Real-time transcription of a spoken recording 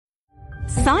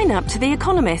Sign up to The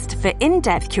Economist for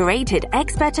in-depth curated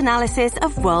expert analysis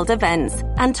of world events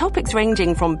and topics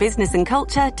ranging from business and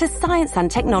culture to science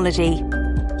and technology.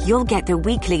 You'll get the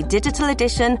weekly digital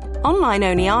edition,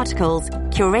 online-only articles,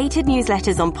 curated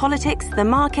newsletters on politics, the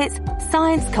markets,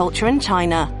 science, culture and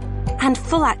China, and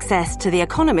full access to The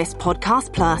Economist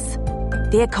Podcast Plus.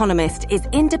 The Economist is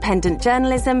independent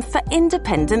journalism for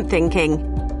independent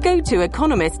thinking. Go to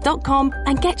economist.com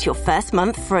and get your first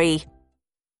month free.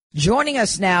 Joining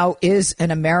us now is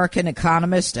an American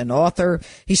economist and author.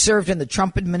 He served in the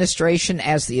Trump administration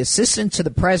as the assistant to the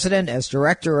president, as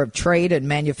director of trade and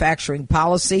manufacturing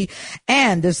policy,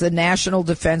 and as the National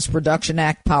Defense Production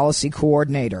Act policy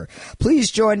coordinator. Please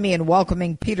join me in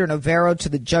welcoming Peter Navarro to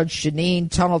the Judge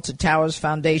Jeanine Tunnel to Towers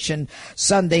Foundation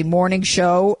Sunday morning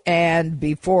show. And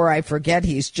before I forget,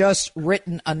 he's just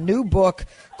written a new book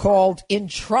called In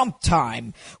Trump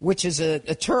Time, which is a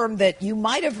term that you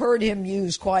might have heard him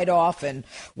use quite often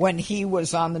when he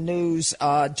was on the news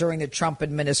during the Trump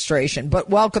administration. But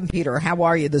welcome, Peter. How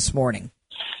are you this morning?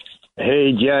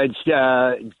 Hey, Judge.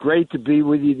 Great to be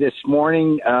with you this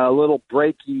morning. A little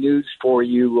breaking news for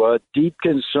you. Deep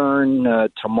concern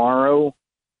tomorrow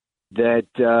that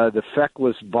the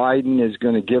feckless Biden is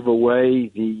going to give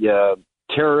away the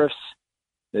tariffs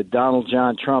that Donald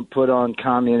John Trump put on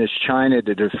communist China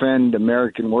to defend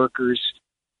American workers.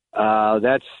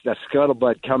 That's the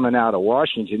scuttlebutt coming out of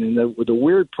Washington. And the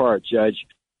weird part, Judge,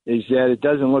 is that it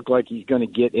doesn't look like he's going to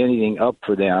get anything up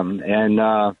for them. And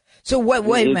so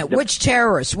wait a minute. Which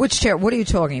terrorists? What are you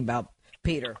talking about,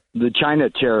 Peter? The China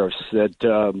tariffs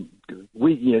that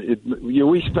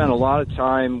we spent a lot of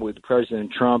time with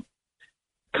President Trump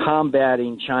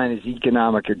combating China's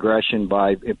economic aggression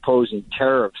by imposing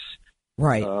tariffs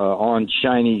on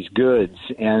Chinese goods.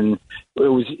 And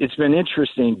it's been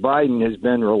interesting. Biden has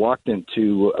been reluctant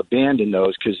to abandon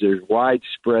those because there's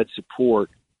widespread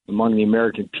support among the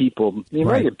American people. The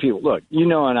American people, look, you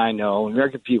know and I know,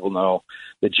 American people know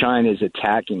that China is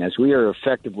attacking us. We are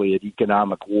effectively at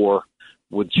economic war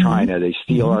with China. They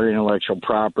steal our intellectual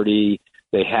property.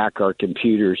 They hack our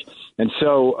computers. And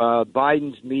so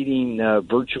Biden's meeting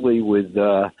virtually with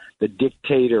the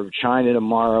dictator of China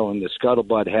tomorrow, and the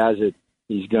scuttlebutt has it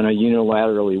he's going to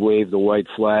unilaterally wave the white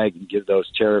flag and give those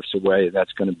tariffs away.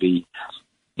 That's going to be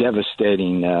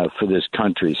devastating for this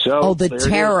country. So, the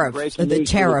tariff.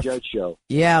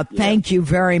 Yeah, thank you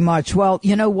very much. Well,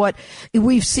 you know what?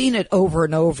 We've seen it over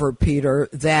and over, Peter,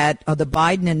 that the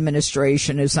Biden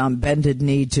administration is on bended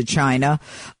knee to China.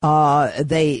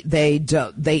 They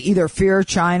either fear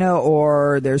China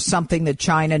or there's something that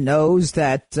China knows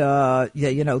that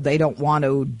they don't want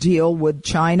to deal with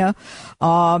China.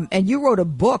 And you wrote a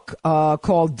book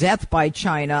called Death by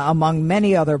China, among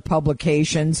many other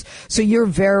publications. So you're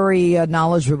very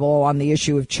knowledgeable on the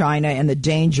issue of China and the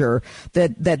danger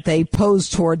that they pose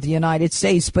toward the United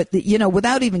States. But,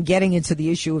 without even getting into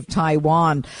the issue of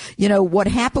Taiwan, what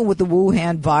happened with the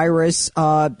Wuhan virus,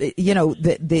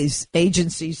 this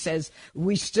agency says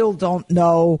we still don't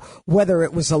know whether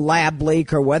it was a lab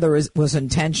leak or whether it was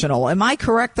intentional. Am I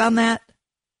correct on that?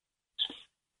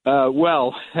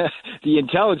 Well, the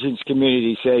intelligence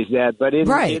community says that, but in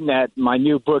that, my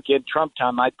new book, In Trump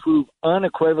Time, I prove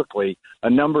unequivocally a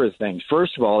number of things.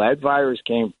 First of all, that virus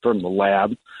came from the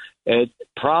lab. It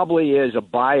probably is a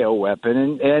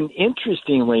bioweapon. And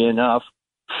interestingly enough,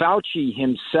 Fauci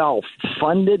himself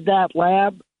funded that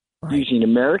lab using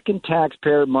American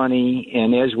taxpayer money.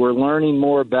 And as we're learning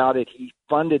more about it, he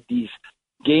funded these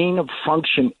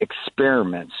gain-of-function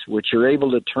experiments, which are able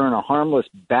to turn a harmless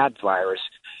bat virus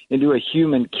into a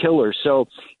human killer. So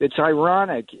it's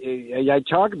ironic. I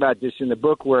talk about this in the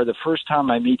book where the first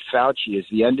time I meet Fauci is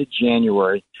the end of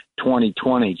January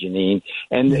 2020, Jeanine.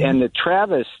 And the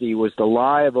travesty was the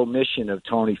lie of omission of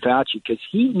Tony Fauci, because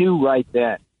he knew right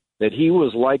then that he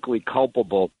was likely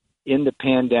culpable in the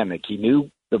pandemic. He knew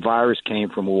the virus came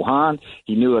from Wuhan.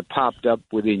 He knew it popped up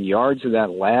within yards of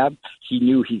that lab. He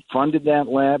knew he funded that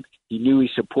lab. He knew he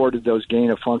supported those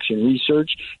gain-of-function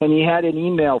research, and he had an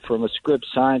email from a Scripps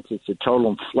scientist that told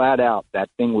him flat out that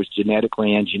thing was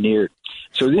genetically engineered.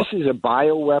 So this is a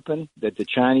bioweapon that the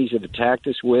Chinese have attacked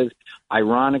us with,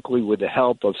 ironically with the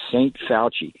help of St.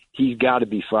 Fauci. He's got to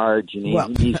be fired,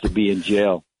 Jeanine. He needs to be in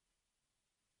jail.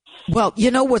 Well,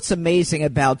 you know what's amazing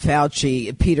about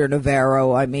Fauci, Peter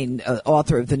Navarro,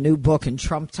 author of the new book in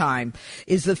Trump Time,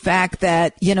 is the fact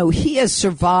that, he has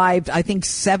survived, I think,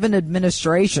 7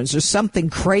 administrations or something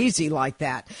crazy like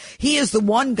that. He is the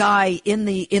one guy in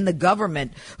the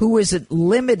government who isn't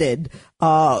limited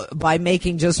by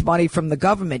making just money from the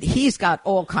government. He's got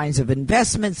all kinds of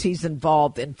investments. He's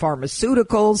involved in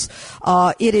pharmaceuticals.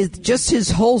 It is just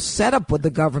his whole setup with the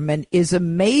government is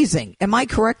amazing. Am I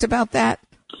correct about that?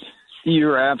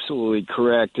 You're absolutely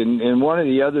correct. And one of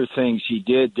the other things he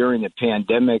did during the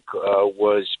pandemic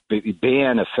was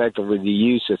ban effectively the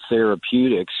use of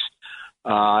therapeutics.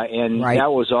 And right.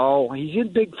 That was all. He's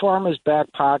in Big Pharma's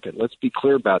back pocket. Let's be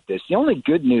clear about this. The only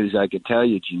good news I could tell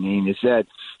you, Janine, is that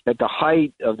at the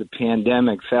height of the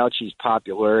pandemic, Fauci's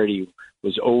popularity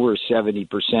was over 70%.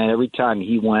 Every time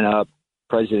he went up,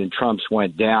 President Trump's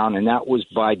went down, and that was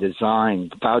by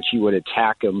design. Fauci would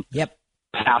attack him. Yep.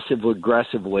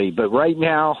 Passive-aggressively. But right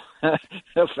now,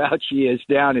 Fauci is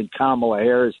down in Kamala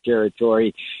Harris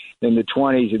territory in the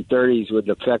 20s and 30s with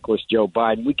the feckless Joe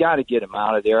Biden. We got to get him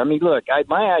out of there. I mean, look,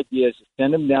 my idea is to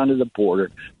send him down to the border,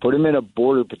 put him in a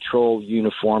Border Patrol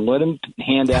uniform, let him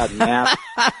hand out masks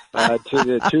to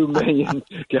the 2 million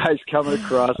guys coming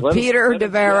across. Peter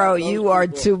Navarro, you are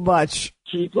too much.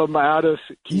 Keep them out of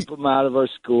our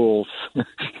schools.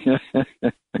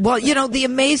 Well, the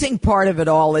amazing part of it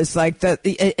all is like that,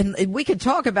 and we could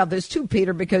talk about this too,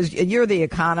 Peter, because you're the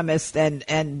economist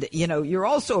and you're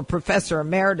also a professor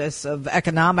emeritus of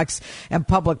economics and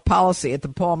public policy at the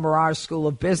Paul Merage School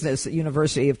of Business at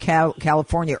University of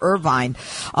California, Irvine.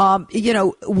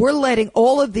 We're letting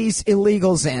all of these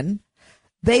illegals in.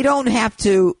 They don't have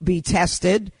to be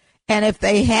tested. And if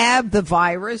they have the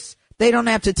virus, they don't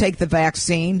have to take the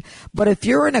vaccine. But if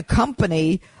you're in a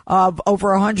company of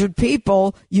over 100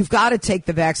 people, you've got to take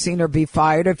the vaccine or be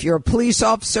fired. If you're a police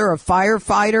officer, a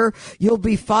firefighter, you'll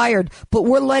be fired. But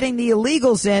we're letting the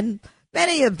illegals in.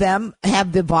 Many of them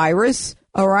have the virus.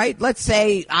 All right. Let's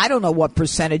say, I don't know what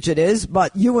percentage it is,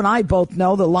 but you and I both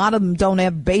know that a lot of them don't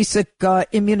have basic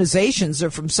immunizations.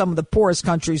 They're from some of the poorest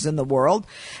countries in the world.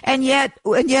 And yet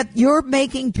you're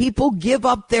making people give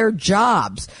up their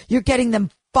jobs. You're getting them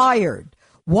fired.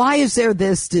 Why is there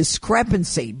this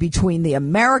discrepancy between the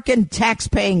American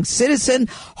tax-paying citizen,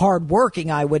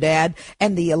 hardworking, I would add,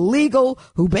 and the illegal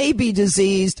who may be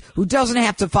diseased, who doesn't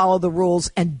have to follow the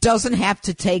rules and doesn't have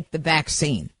to take the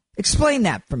vaccine? Explain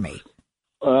that for me.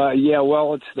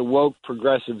 It's the woke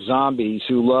progressive zombies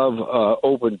who love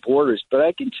open borders. But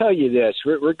I can tell you this,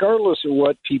 regardless of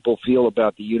what people feel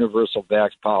about the universal vax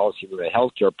policy or the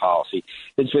healthcare policy,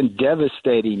 it's been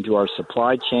devastating to our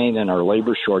supply chain and our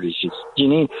labor shortages.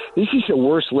 Janine, this is the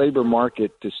worst labor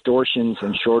market distortions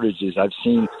and shortages I've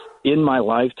seen in my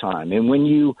lifetime. And when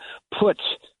you put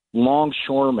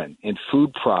longshoremen and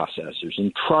food processors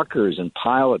and truckers and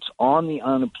pilots on the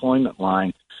unemployment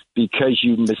line because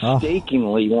you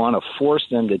mistakenly want to force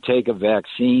them to take a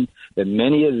vaccine that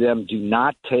many of them do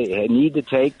not need to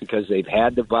take because they've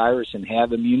had the virus and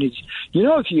have immunity.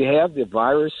 If you have the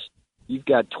virus, you've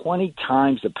got 20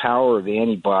 times the power of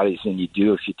antibodies than you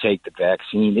do if you take the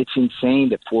vaccine. It's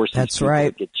insane to force people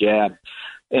to get jabbed.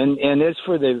 And as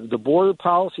for the border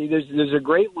policy, there's a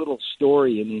great little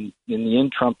story in the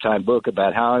Trump Time book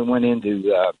about how I went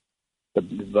into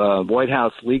the White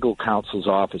House legal counsel's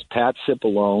office, Pat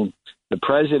Cipollone. The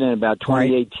president, about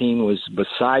 2018, was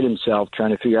beside himself trying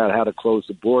to figure out how to close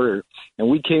the border. And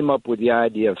we came up with the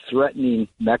idea of threatening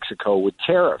Mexico with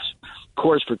tariffs. Of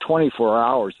course, for 24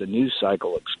 hours, the news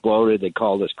cycle exploded. They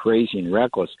called us crazy and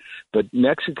reckless. But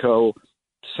Mexico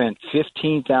sent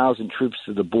 15,000 troops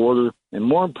to the border. And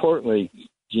more importantly,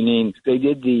 Janine, they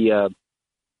did the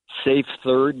safe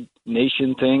third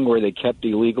nation thing where they kept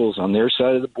illegals on their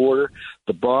side of the border.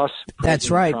 The boss,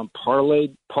 Trump,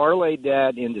 parlayed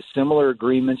that into similar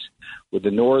agreements with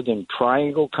the Northern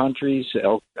Triangle countries,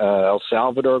 El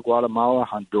Salvador, Guatemala,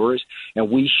 Honduras, and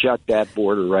we shut that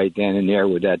border right then and there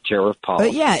with that tariff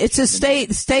policy. But it's a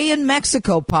stay in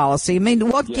Mexico policy. I mean,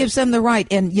 what gives them the right?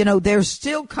 And, they're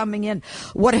still coming in.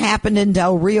 What happened in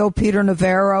Del Rio, Peter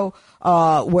Navarro,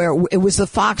 where it was the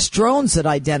Fox drones that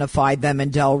identified them in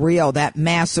Del Rio, that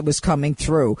mass that was coming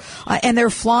through. And they're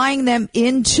flying them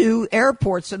into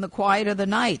airports in the quiet of the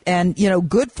night. And,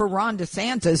 good for Ron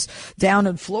DeSantis down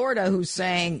in Florida who's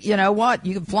saying, you know what,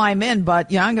 you can fly him in,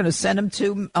 but, I'm going to send him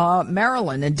to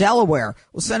Maryland and Delaware.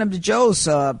 We'll send him to Joe's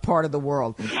part of the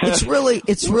world. It's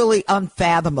really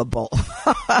unfathomable.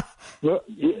 Well,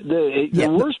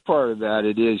 the worst part of that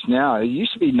it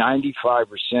used to be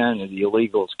 95% of the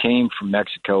illegals came from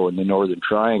Mexico and the Northern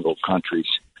Triangle countries.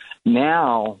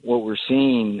 Now what we're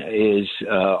seeing is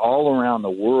all around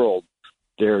the world,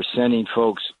 They're sending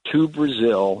folks to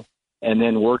Brazil and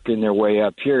then working their way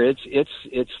up here.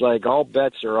 It's like all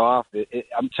bets are off.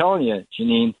 I'm telling you,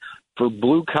 Janine, for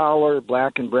blue-collar,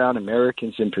 black and brown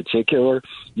Americans in particular,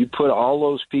 you put all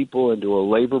those people into a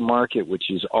labor market which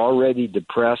is already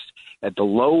depressed at the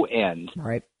low end,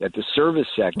 right, at the service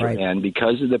sector right, end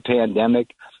because of the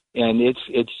pandemic, and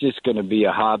it's just going to be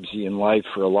a Hobbesian life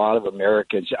for a lot of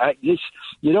Americans.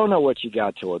 You don't know what you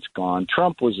got till it's gone.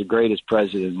 Trump was the greatest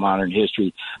president in modern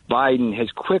history. Biden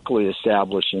has quickly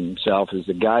established himself as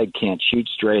the guy who can't shoot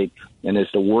straight and is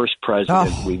the worst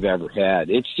president we've ever had.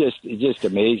 It's just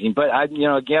amazing. But I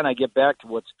get back to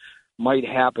what might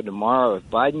happen tomorrow. If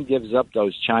Biden gives up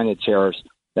those China tariffs,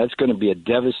 that's going to be a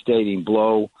devastating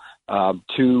blow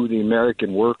to the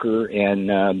American worker, and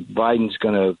Biden's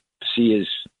going to see his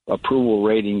approval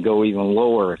rating go even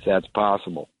lower if that's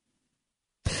possible.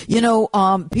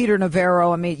 Peter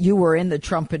Navarro, I mean, you were in the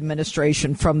Trump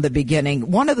administration from the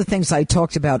beginning. One of the things I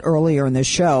talked about earlier in the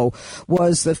show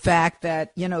was the fact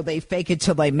that, they fake it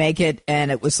till they make it. And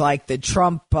it was like the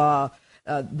Trump, the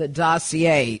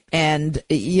dossier. And,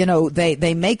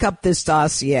 they make up this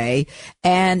dossier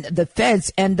and the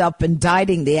feds end up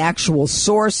indicting the actual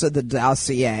source of the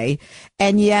dossier.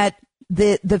 And yet,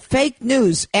 the fake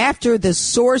news after the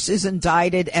source is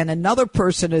indicted and another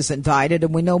person is indicted,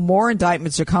 and we know more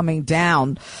indictments are coming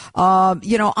down. I'm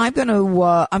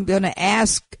going to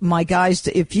ask my guys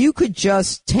if you could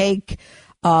just take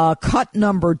cut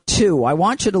number 2. I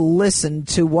want you to listen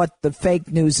to what the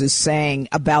fake news is saying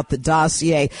about the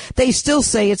dossier. They still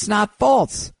say it's not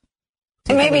false.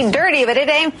 It may be dirty, but it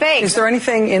ain't fake. Is there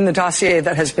anything in the dossier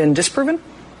that has been disproven?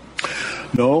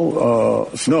 No.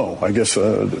 I guess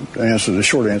the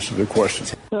short answer to the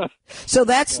question. So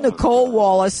that's Nicole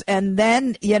Wallace, and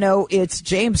then it's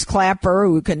James Clapper,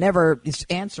 who can never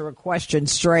answer a question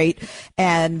straight,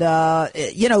 and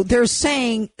they're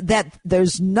saying that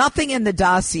there's nothing in the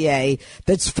dossier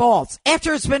that's false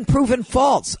after it's been proven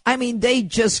false. I mean, they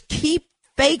just keep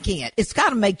faking it. It's got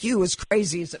to make you as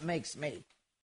crazy as it makes me.